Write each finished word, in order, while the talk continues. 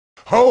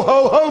Ho,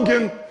 ho,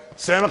 Hogan!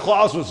 Santa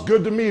Claus was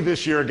good to me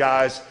this year,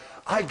 guys.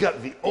 I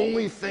got the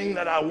only thing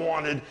that I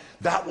wanted.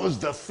 That was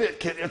the fit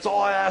kit. It's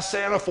all I asked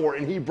Santa for,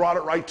 and he brought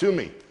it right to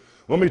me.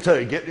 Let me tell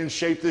you, getting in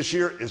shape this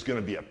year is going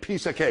to be a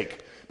piece of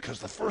cake,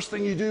 because the first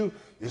thing you do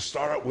is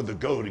start out with the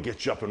go to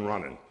get you up and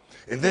running.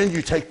 And then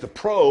you take the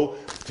pro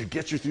to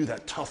get you through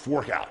that tough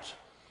workout.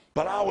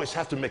 But I always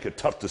have to make a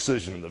tough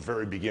decision in the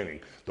very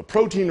beginning. The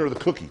protein or the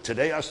cookie.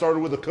 Today I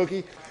started with a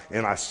cookie,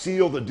 and I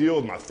sealed the deal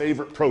with my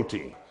favorite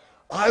protein.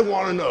 I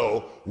want to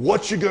know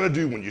what you're going to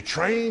do when you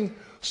train,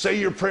 say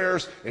your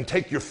prayers, and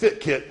take your fit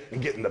kit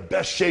and get in the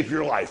best shape of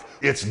your life.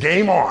 It's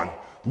game on.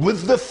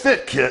 With the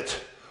fit kit,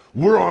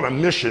 we're on a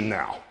mission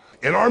now.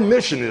 And our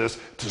mission is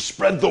to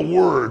spread the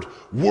word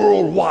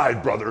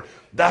worldwide, brother.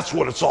 That's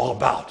what it's all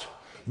about.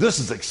 This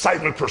is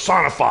excitement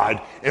personified,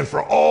 and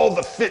for all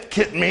the fit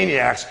kit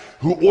maniacs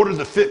who ordered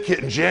the fit kit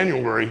in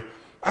January,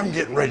 I'm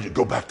getting ready to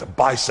go back to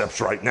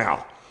biceps right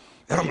now.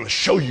 And I'm going to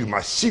show you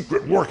my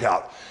secret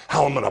workout,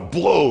 how I'm going to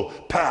blow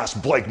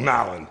past Blake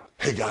Mallon.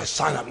 Hey guys,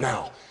 sign up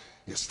now.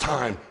 It's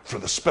time for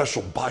the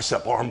special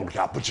bicep arm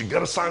workout, but you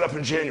got to sign up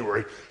in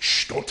January.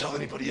 Shh, don't tell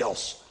anybody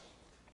else.